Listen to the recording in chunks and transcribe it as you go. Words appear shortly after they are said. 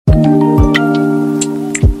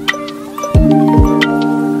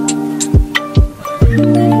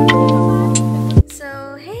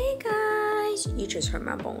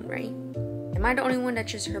I the only one that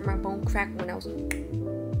just heard my bone crack when I was okay,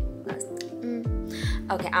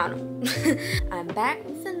 I don't know. I'm back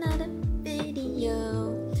with another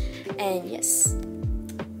video. And yes,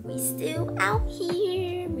 we still out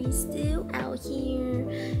here.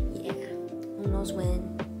 Yeah, who knows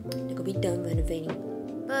when they're gonna be done renovating.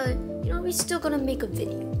 But you know, we're still gonna make a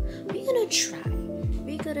video. We're gonna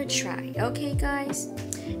try, okay guys?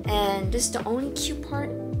 And this is the only cute part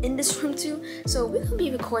in this room too, so we're gonna be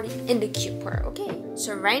recording in the cute part, okay?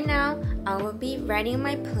 So right now I will be writing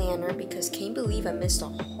my planner because can't believe I missed a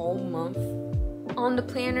whole month on the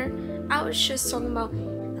planner. I was just talking about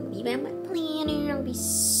I'm gonna be writing my planner, I'll be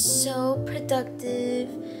so productive,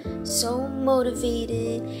 so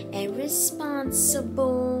motivated and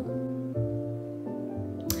responsible.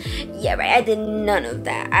 Yeah, right, I did none of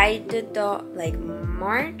that. I did the like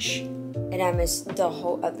March and I missed the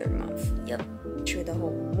whole other month. Yep, through the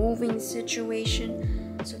whole moving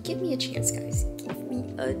situation. So give me a chance, guys. Give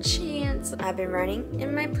me a chance. I've been writing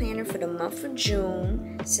in my planner for the month of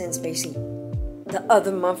June since basically the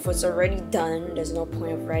other month was already done. There's no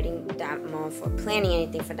point of writing that month or planning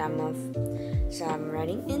anything for that month. So I'm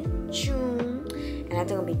writing in June, and I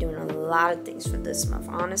think I'll be doing a lot of things for this month,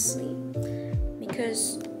 honestly,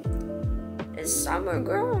 because it's summer,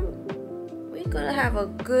 girl. We're gonna have a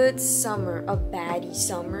good summer, a baddie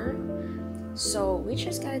summer. So we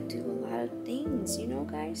just gotta do a lot of things, you know,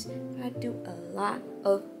 guys. Gotta do a lot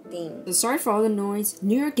of things. So sorry for all the noise.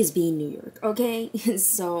 New York is being New York, okay?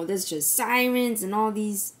 So there's just sirens and all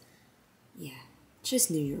these, yeah,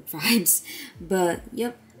 just New York vibes. But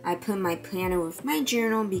yep, I put my planner with my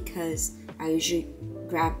journal because I usually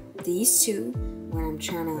grab these two when I'm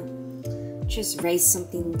trying to just write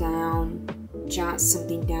something down, jot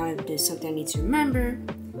something down if there's something I need to remember.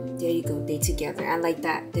 There you go, they together. I like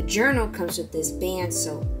that. The journal comes with this band,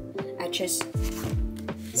 so I just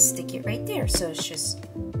stick it right there. So it's just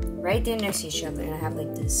right there next to each other, and I have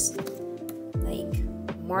like this like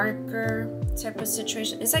marker type of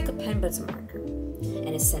situation. It's like a pen, but it's a marker, and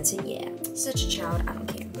it's scented. Yeah, such a child. I don't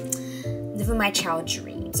care. Living my child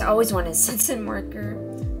dreams. I always wanted a scented marker.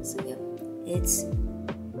 So yep, it's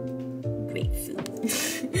great food.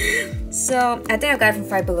 So I think I got it from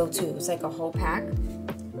Five Below too. It's like a whole pack.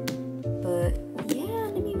 But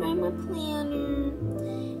yeah, let me write my planner,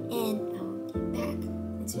 and I'll get back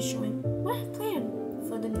into showing what I planned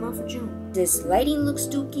for the month of June. This lighting looks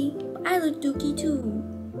dookie, but I look dookie too.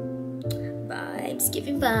 Vibes,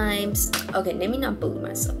 giving vibes. Okay, let me not bully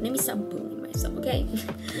myself. Let me stop bullying myself, okay?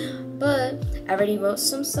 But I already wrote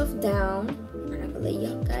some stuff down. I'm not gonna let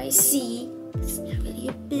y'all guys see. It's not really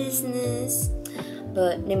your business.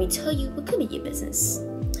 But let me tell you what could be your business.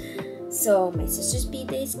 So my sister's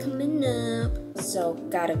B-Day is coming up, so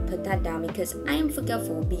gotta put that down because I am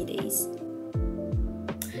forgetful with B-Days.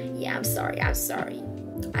 Yeah, I'm sorry. I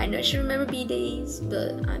know I should remember B-Days,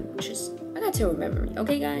 but I got to remember it,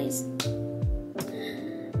 okay guys?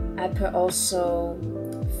 I put also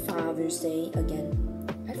Father's Day again.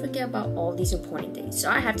 I forget about all these important days, so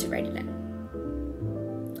I have to write it down.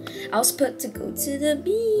 I also put to go to the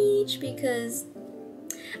beach because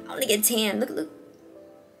I want to get tan. Look.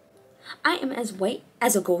 I am as white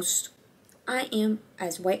as a ghost.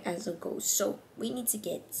 So we need to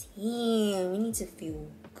get tan. We need to feel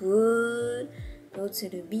good. Go to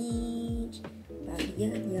the beach. Okay,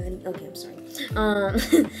 I'm sorry.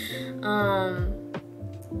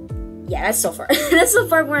 Yeah, that's so far. That's so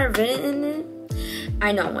far where I've written in it.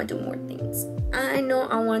 I know I want to do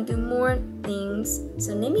more things.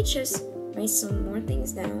 So let me just write some more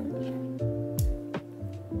things down.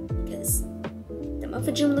 Because the month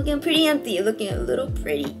of June looking pretty empty. Looking a little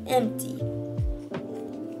pretty empty.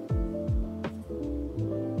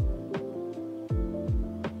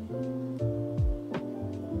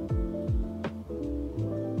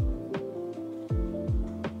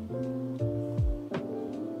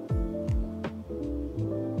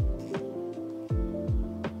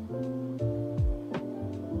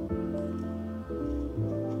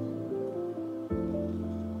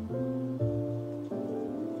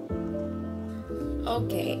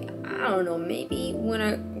 Okay, I don't know, maybe when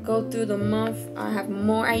I go through the month, I have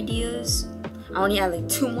more ideas. I only have like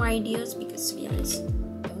 2 more ideas because, to be honest,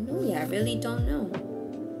 don't know yet. I really don't know.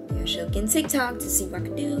 Yeah, I should look in TikTok to see what I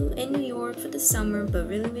could do in New York for the summer, but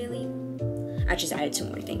really, I just added 2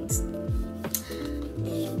 more things.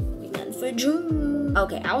 And we're done for June.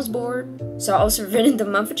 Okay, I was bored, so I also written the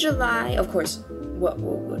month of July. Of course, what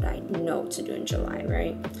would I know to do in July,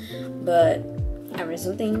 right? But I read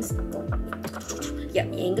some things.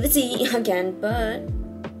 Yep, you ain't gonna see again, but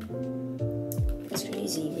it's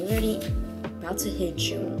crazy. We're already about to hit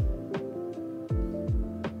June.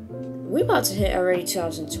 we about to hit already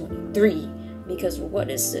 2023 because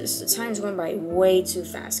what is this? The time's going by way too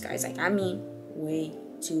fast, guys. Like, I mean, way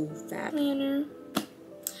too fast. Planner.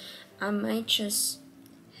 I might just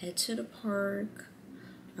head to the park.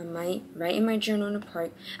 I might write in my journal in the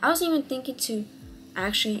park. I was even thinking to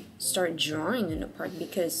actually start drawing in the park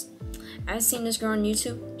because I've seen this girl on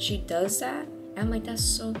YouTube. She does that. And I'm like, that's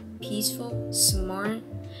so peaceful, smart,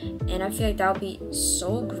 and I feel like that would be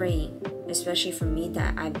so great, especially for me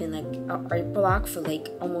that I've been like an art block for like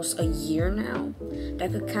almost a year now.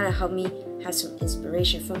 That could kind of help me have some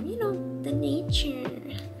inspiration from, you know, the nature,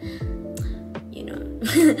 you know.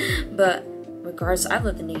 But regardless, I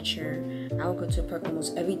love the nature. I would go to the park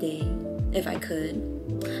almost every day if I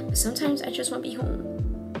could. But sometimes I just want to be home.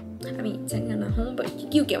 I mean, technically I'm not home,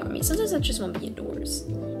 but you get what I mean. Sometimes I just want to be indoors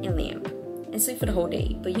and lamp and sleep for the whole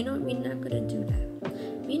day. But you know, we're not gonna do that.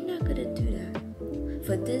 We're not gonna do that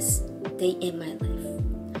for this day in my life.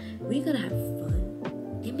 We're gonna have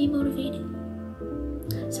fun and be motivated.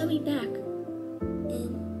 So I'll be back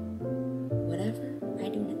in whatever I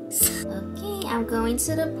do next. Okay, I'm going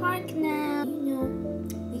to the park now. You know,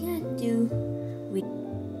 we gotta do.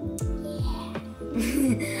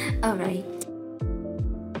 Yeah. All right.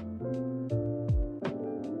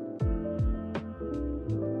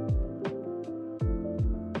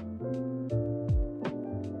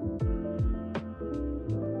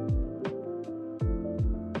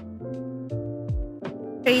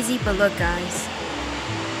 Crazy, but look, guys.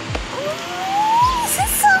 Oh, this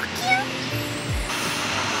is so cute.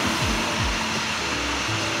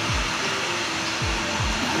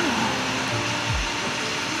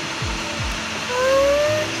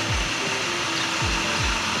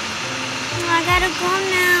 I gotta go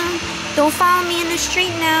now. Don't follow me in the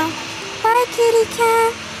street now. Bye, kitty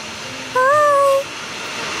cat. Bye.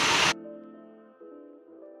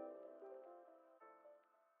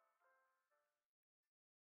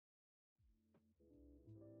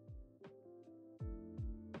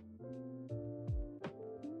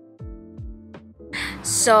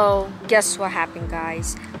 So, guess what happened,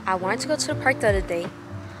 guys? I wanted to go to the park the other day,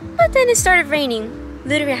 but then it started raining.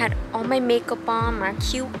 Literally, I had all my makeup on, my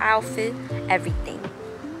cute outfit, everything.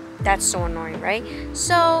 That's so annoying, right?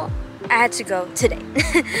 So, I had to go today.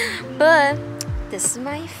 But, this is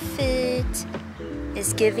my fit.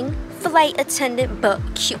 It's giving flight attendant, but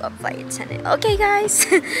cute flight attendant. Okay, guys?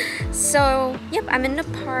 So, yep, I'm in the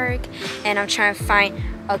park, and I'm trying to find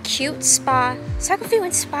a cute spot so I can feel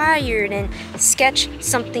inspired and sketch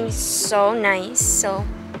something so nice. So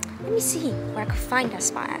let me see where I can find that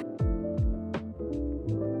spot at.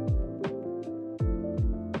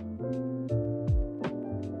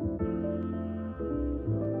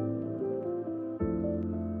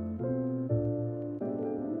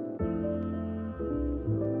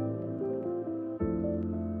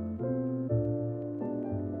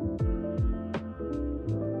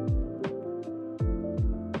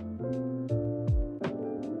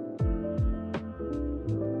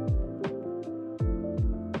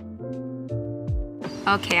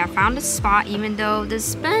 Okay, I found a spot, even though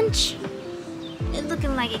this bench is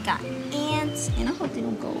looking like it got ants, and I hope they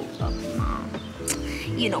don't go up, Mom.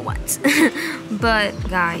 You know what? But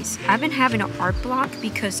guys, I've been having an art block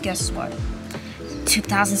because guess what?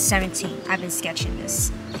 2017, I've been sketching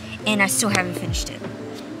this, and I still haven't finished it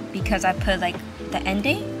because I put like the end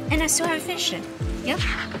date, and I still haven't finished it. Yep,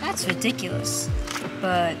 that's ridiculous.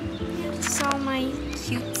 But yeah, it's all my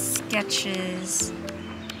cute sketches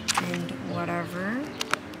and whatever.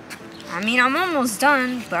 I mean, I'm almost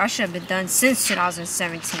done, but I should have been done since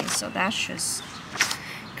 2017, so that's just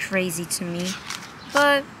crazy to me.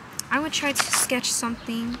 But I'm gonna try to sketch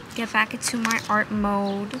something, get back into my art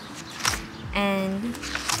mode, and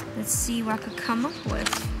let's see what I could come up with.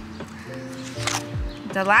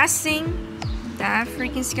 The last thing that I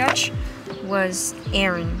freaking sketched was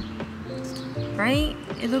Aaron, right?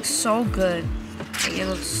 It looks so good. Like, it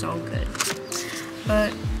looks so good.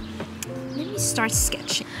 But let me start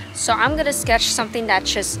sketching. So I'm gonna sketch something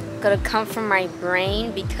that's just gonna come from my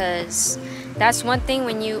brain, because that's one thing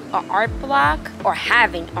when you are art block or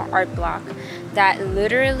having an art block, that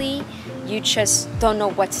literally you just don't know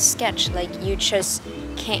what to sketch. Like, you just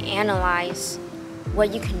can't analyze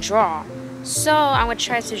what you can draw. So I'm gonna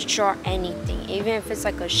try to draw anything, even if it's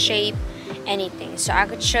like a shape, anything. So I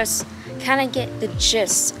could just kind of get the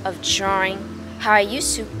gist of drawing how I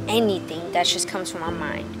used to, anything that just comes from my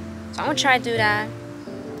mind. So I'm gonna try to do that,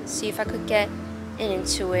 see if I could get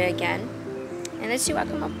into it again, and let's see what I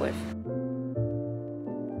come up with.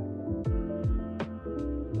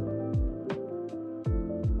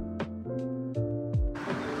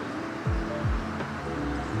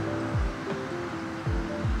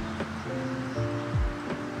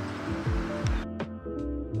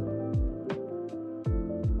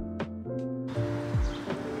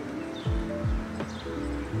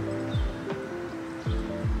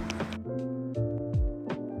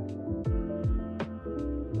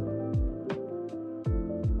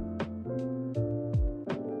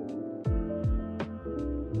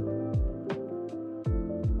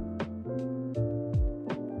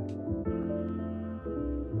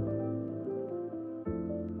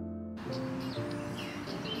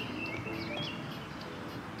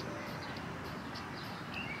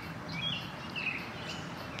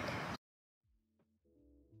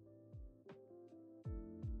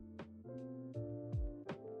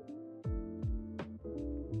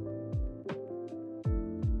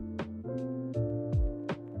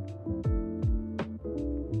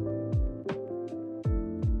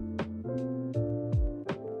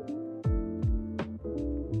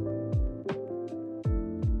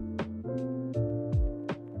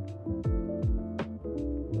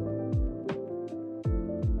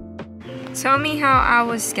 Tell me how I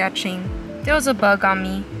was sketching. There was a bug on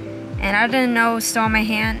me, and I didn't know it was still on my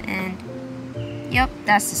hand, and yep,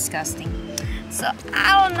 that's disgusting. So,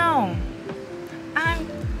 I don't know. I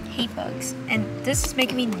hate bugs, and this is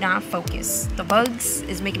making me not focus. The bugs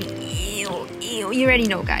is making me ew. You already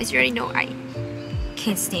know, guys. You already know I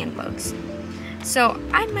can't stand bugs. So,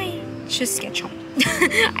 I might just sketch home.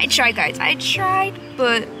 I tried, guys. I tried,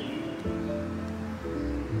 but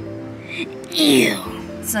ew.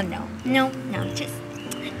 So no, just,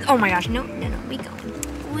 oh my gosh, no, we go.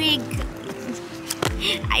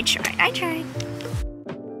 I tried.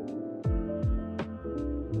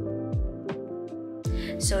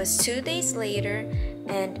 So it's 2 days later,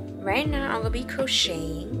 and right now I'm gonna be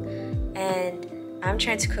crocheting, and I'm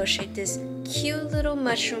trying to crochet this cute little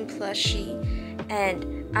mushroom plushie, and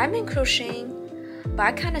I've been crocheting, but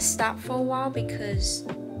I kind of stopped for a while because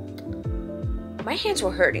my hands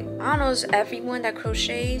were hurting. I don't know if everyone that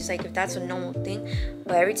crochets, like if that's a normal thing,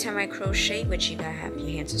 but every time I crochet, which you gotta have your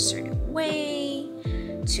hands a certain way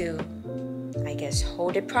to, I guess,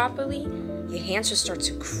 hold it properly, your hands will start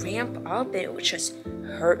to cramp up and it would just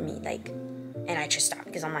hurt me, like, and I just stopped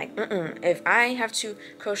because I'm like, if I have to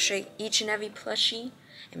crochet each and every plushie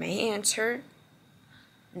and my hands hurt,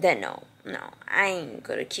 then no, I ain't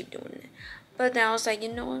gonna keep doing it. But then I was like,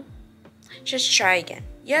 you know what? Just try again.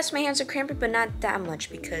 Yes, my hands are cramping, but not that much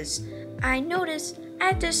because I noticed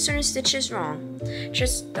I did certain stitches wrong.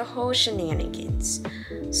 Just the whole shenanigans.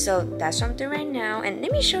 So that's what I'm doing right now. And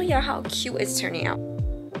let me show you how cute it's turning out.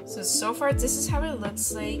 So far, this is how it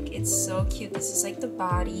looks like. It's so cute. This is like the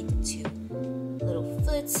body, the two little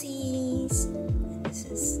footsies. And this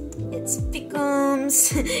is its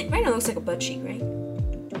thickums. Right now it looks like a butt cheek, right?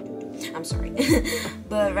 I'm sorry.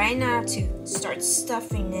 But right now to start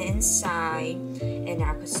stuffing it inside, and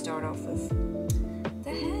I could start off with the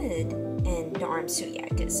head and the arms too, yeah,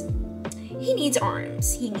 because he needs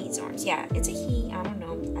arms. Yeah, it's a he. I don't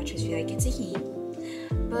know. I just feel like it's a he.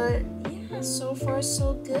 But yeah, so far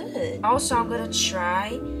so good. Also, I'm gonna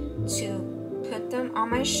try to put them on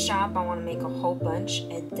my shop. I want to make a whole bunch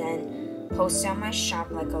and then post it on my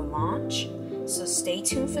shop like a launch. So stay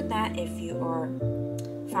tuned for that if you are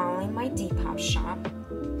following my Depop shop.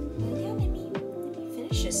 But yeah, let me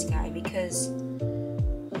finish this guy because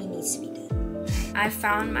he needs to be done. I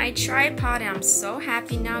found my tripod and I'm so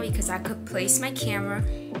happy now because I could place my camera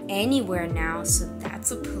anywhere now, so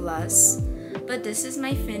that's a plus. But this is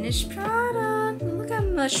my finished product. Look at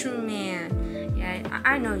Mushroom Man. Yeah,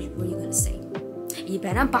 I know what you're gonna say. You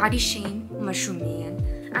better body shame Mushroom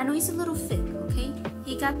Man. I know he's a little thick, okay?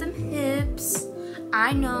 He got them hips.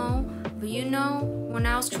 I know, but you know, when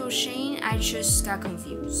I was crocheting, I just got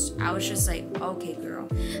confused. I was just like, okay, girl,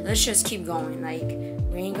 let's just keep going. Like,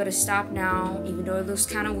 we ain't gonna stop now, even though it looks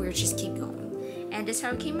kind of weird, just keep going. And this is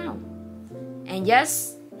how it came out. And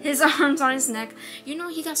yes, his arms on his neck, you know,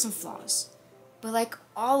 he got some flaws. But like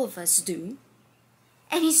all of us do.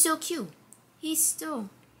 And he's still cute. He's still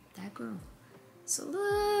that girl. So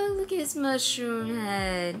look at his mushroom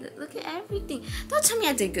head. Look at everything. Don't tell me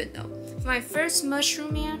I did good though. For my first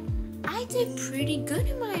Mushroom Man, I did pretty good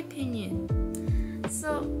in my opinion.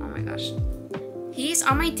 So, oh my gosh. He's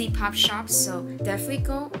on my Depop shop, so definitely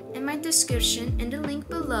go in my description in the link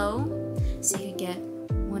below so you can get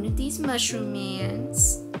one of these Mushroom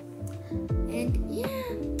Mans. And yeah,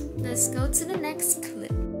 let's go to the next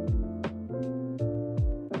clip.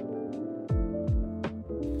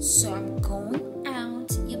 So I'm going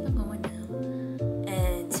out. Yep, I'm going now.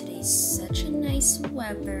 And today's such a nice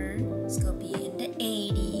weather. It's gonna be in the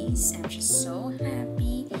 80s. I'm just so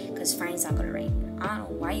happy because finally it's not gonna rain. I don't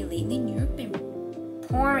know why lately New York been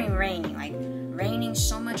pouring raining, like raining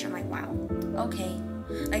so much. I'm like, wow, okay.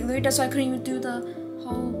 Like literally that's why I couldn't even do the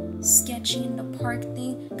whole sketching in the park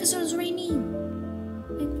thing because it was raining.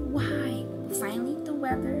 Like why? But finally the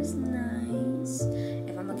weather is nice.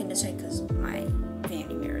 If I'm looking this way because my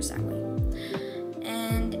vanity mirror is that way.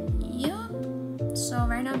 And yep. So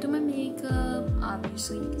right now I'm doing my makeup.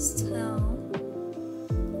 Obviously you can tell.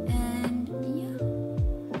 And yeah,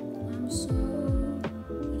 I'm so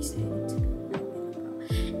excited.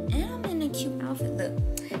 And I'm in a cute outfit.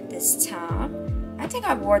 Look, this top. I think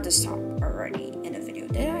I wore this top already in a video.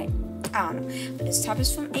 Did I? I don't know. But this top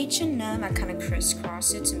is from H&M. I kind of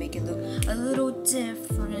crisscross it to make it look a little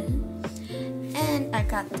different. And I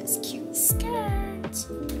got this cute skirt.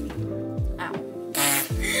 Ow.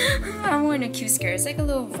 I'm wearing a cute skirt. It's like a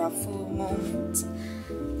little ruffle moment.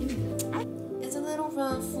 It's a little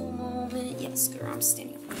ruffle moment. Yes, girl, I'm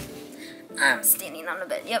standing on the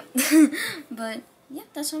bed. Yep. But yeah,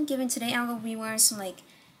 that's what I'm giving today. I'm gonna be wearing some like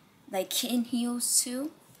kitten heels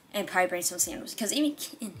too. and probably bring some sandals because even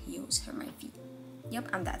kitten heels hurt my feet. Yep,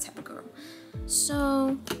 I'm that type of girl.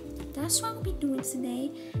 So that's what I'm gonna be doing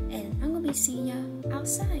today, and I'm gonna be seeing ya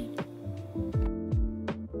outside.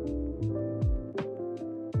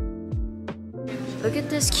 Look at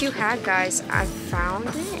this cute hat, guys. I found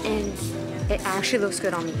it and it actually looks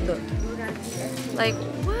good on me. Look. Like,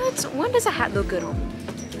 what? When does a hat look good on me?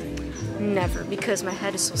 Never, because my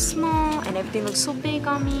head is so small and everything looks so big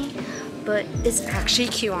on me. But it's actually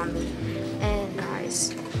cute on me. And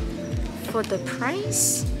guys, for the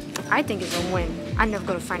price, I think it's a win. I'm never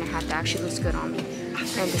gonna find a hat that actually looks good on me.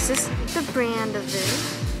 And this is the brand of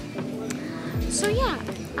it. So yeah,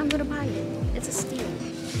 I'm gonna buy it. It's a steal.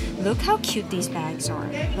 Look how cute these bags are.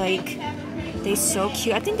 Like, they're so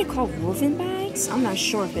cute. I think they're called woven bags. I'm not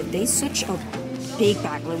sure, but they're such a big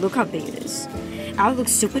bag. Like, look how big it is. I would look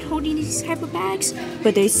stupid holding these type of bags,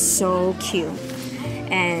 but they're so cute.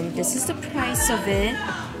 And this is the price of it.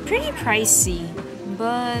 Pretty pricey,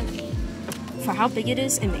 but for how big it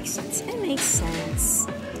is, it makes sense. It makes sense.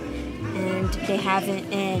 And they have it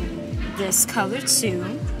in this color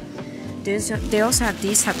too. They also have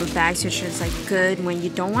these type of bags, which is like good when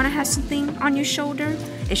you don't want to have something on your shoulder.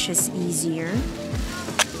 It's just easier.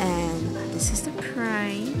 And this is the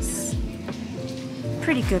price.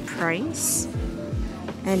 Pretty good price.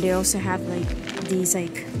 And they also have like these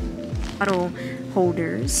like bottle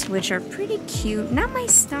holders, which are pretty cute. Not my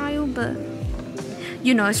style, but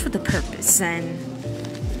you know, it's for the purpose. And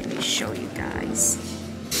let me show you guys.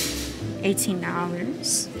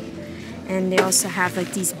 $18. And they also have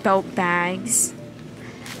like these belt bags.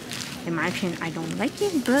 In my opinion, I don't like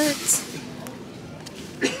it, but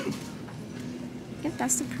yep,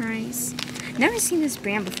 that's the price. Never seen this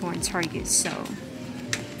brand before in Target, so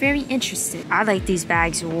very interested. I like these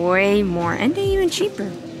bags way more, and they're even cheaper.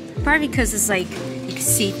 Probably because it's like you can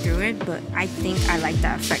see through it, but I think I like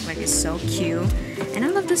that effect. Like, it's so cute, and I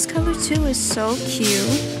love this color too. It's so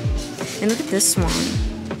cute. And look at this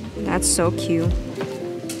one. That's so cute.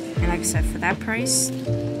 And like I said, for that price,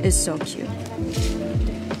 it's so cute.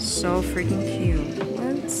 So freaking cute.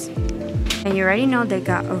 What? And you already know they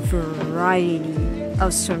got a variety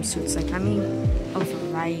of swimsuits. Like, I mean, a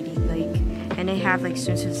variety. Like, and they have like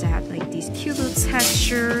swimsuits that have like these cute little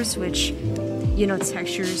textures, which, you know,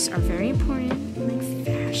 textures are very important in like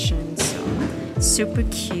fashion. So super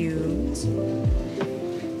cute.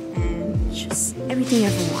 And just everything you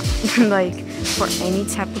ever want. Like, for any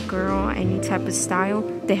type of girl, any type of style,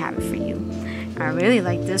 they have it for you. I really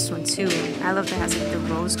like this one too. I love that it has like the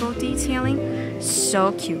rose gold detailing.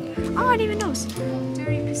 So cute. Oh, I didn't even know it's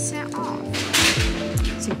 30%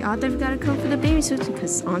 off. So y'all definitely gotta come for the baby suits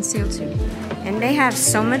because it's on sale too. And they have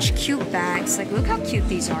so much cute bags. Like, look how cute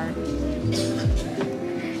these are.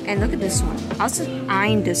 And look at this one. I was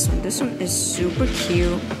eyeing this one. This one is super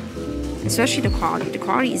cute. Especially the quality. The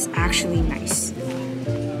quality is actually nice.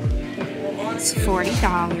 It's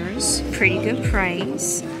 $40. Pretty good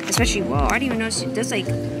price. Especially, whoa, I didn't even notice there's like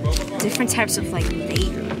different types of like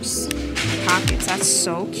layers. Pockets. That's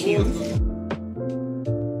so cute.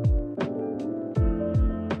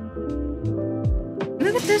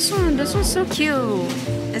 Look at this one. This one's so cute.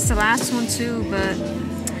 It's the last one too, but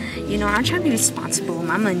you know, I'm trying to be responsible with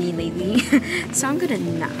my money lately. So I'm gonna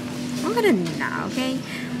not, okay?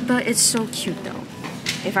 But it's so cute though.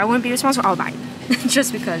 If I wouldn't be responsible, I'll buy it.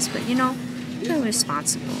 Just because, but you know, we're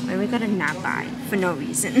responsible and we gotta not buy for no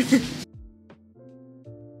reason.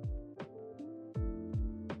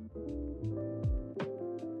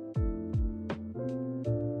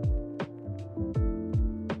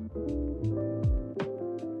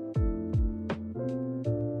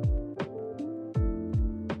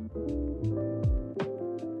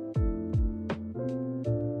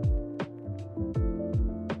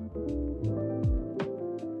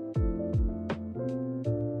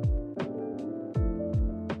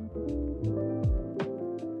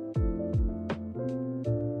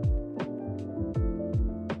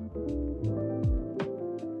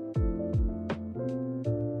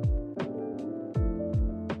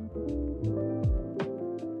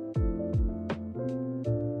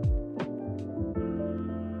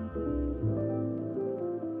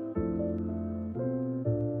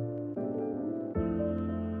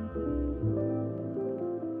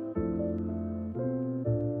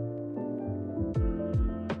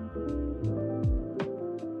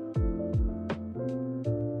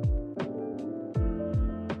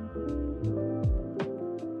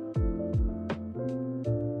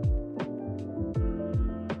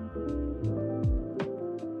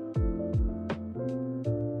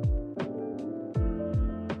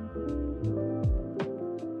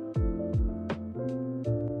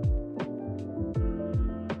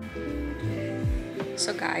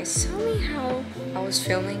 So guys, tell me how I was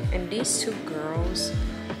filming and these two girls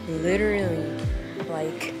literally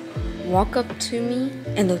like walk up to me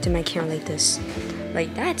and looked at my camera like this.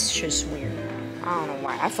 Like, that's just weird. I don't know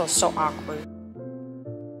why. I felt so awkward.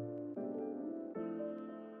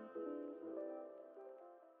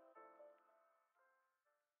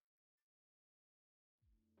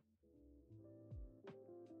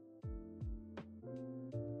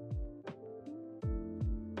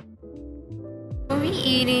 What are we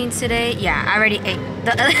eating today? Yeah, I already ate.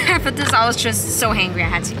 The other half of this, I was just so hungry I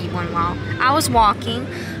had to eat one while I was walking.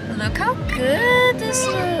 Look how good this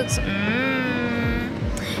looks.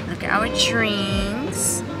 Look at our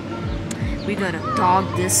drinks. We're gonna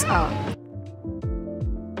dog this up.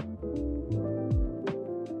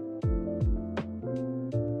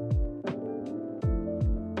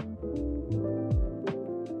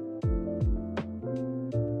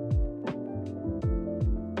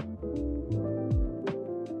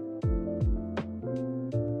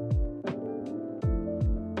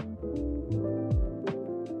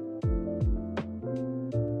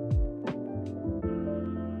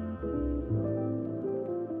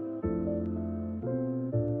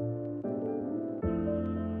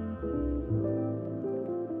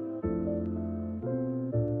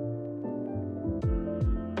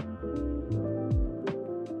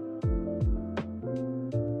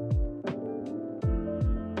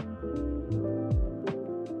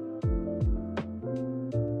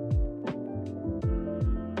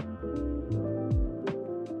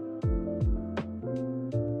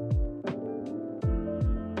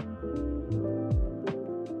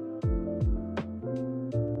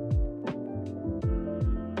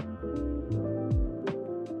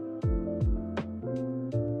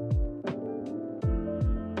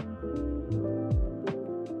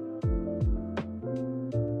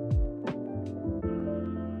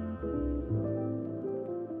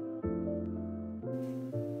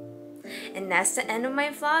 And that's the end of my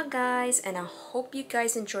vlog, guys, and I hope you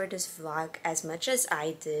guys enjoyed this vlog as much as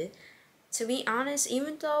I did. To be honest,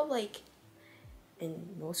 even though like in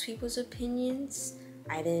most people's opinions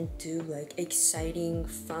I didn't do like exciting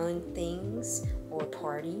fun things or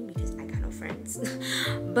party because I got no friends,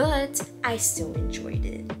 but I still enjoyed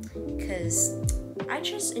it because I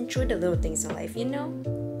just enjoy the little things in life, you know.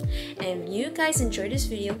 And if you guys enjoyed this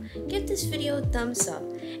video, give this video a thumbs up.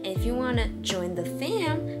 And if you want to join the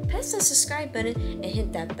fam, press the subscribe button and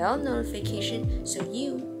hit that bell notification so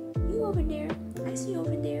you over there, I see you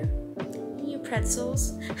over there, you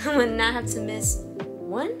pretzels, will not have to miss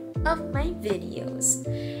one of my videos.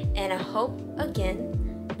 And I hope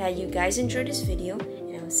again that you guys enjoyed this video,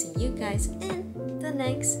 and I will see you guys in the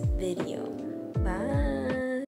next video. Bye.